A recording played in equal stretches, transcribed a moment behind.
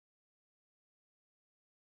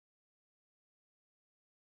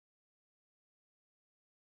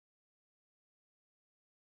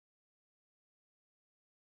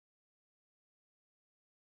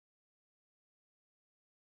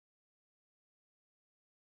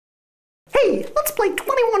Hey, let's play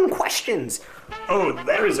 21 questions. Oh,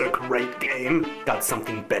 there's a great game. Got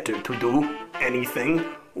something better to do? Anything?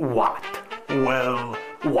 What? Well,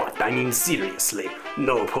 what? I mean seriously.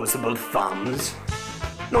 No opposable thumbs.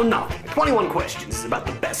 No, nothing. 21 questions is about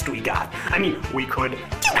the best we got. I mean, we could... Do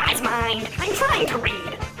you guys mind? I'm trying to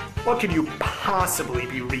read. What could you possibly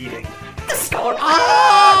be reading? The score. What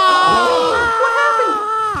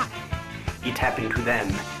happened? It happened to them.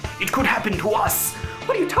 It could happen to us.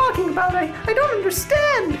 What are you talking about? I don't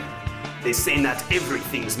understand. They say not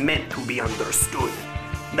everything's meant to be understood.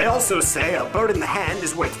 They also say a bird in the hand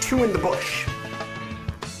is worth two in the bush.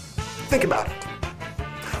 Think about it.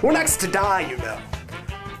 We're next to die, you know.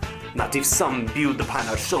 Not if some build upon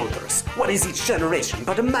our shoulders. What is each generation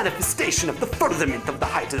but a manifestation of the furtherment of the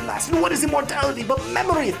height of the last? And what is immortality but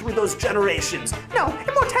memory through those generations? No,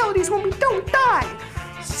 immortality is when we don't die.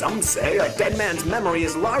 Some say a dead man's memory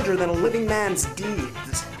is larger than a living man's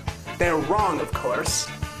deeds. They're wrong, of course.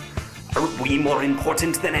 Are we more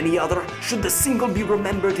important than any other? Should the single be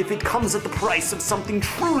remembered if it comes at the price of something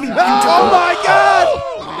truly beautiful? Oh my God!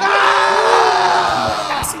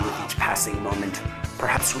 Passing with each passing moment.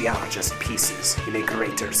 Perhaps we are just pieces in a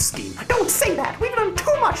greater scheme. Don't say that! We've done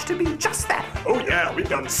too much to be just that! Oh yeah, we've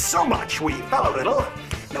done so much. We fell a little,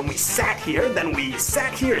 then we sat here, then we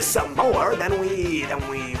sat here some more, then we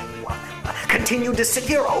continued to sit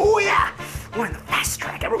here. Oh yeah! We're in the fast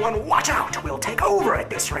track. Everyone watch out! We'll take over at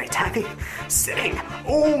this rate. Sitting.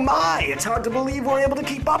 Oh my! It's hard to believe we're able to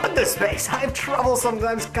keep up at this pace. I have trouble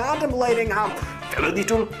sometimes contemplating how fell a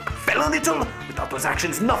little. Without those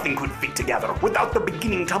actions, nothing could fit together. Without the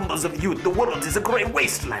beginning tumbles of youth, the world is a great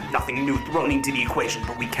wasteland. Nothing new thrown into the equation,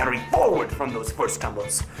 but we carry forward from those first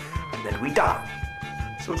tumbles. And then we die.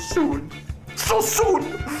 So soon. So soon!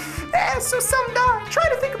 Yeah, so some die. Try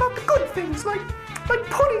to think about the good things, like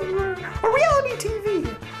pudding or reality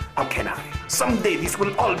TV. How can I? Someday this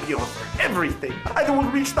will all be over. Everything. Either we'll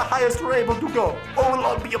reach the highest we're able to go, or we'll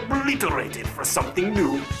all be obliterated for something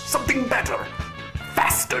new, something better,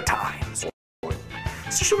 faster times.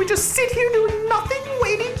 So should we just sit here doing nothing,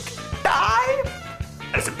 waiting to die?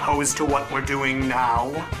 As opposed to what we're doing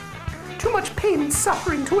now? Too much pain and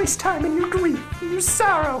suffering to waste time in your grief, in your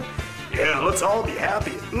sorrow. Yeah, let's all be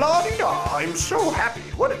happy. La-di-da, I'm so happy.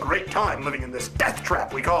 What a great time living in this death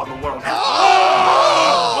trap we call the world.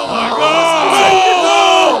 Oh my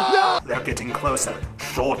God! They're getting closer,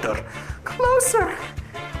 shorter, closer.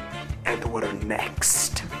 And we're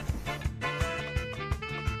next.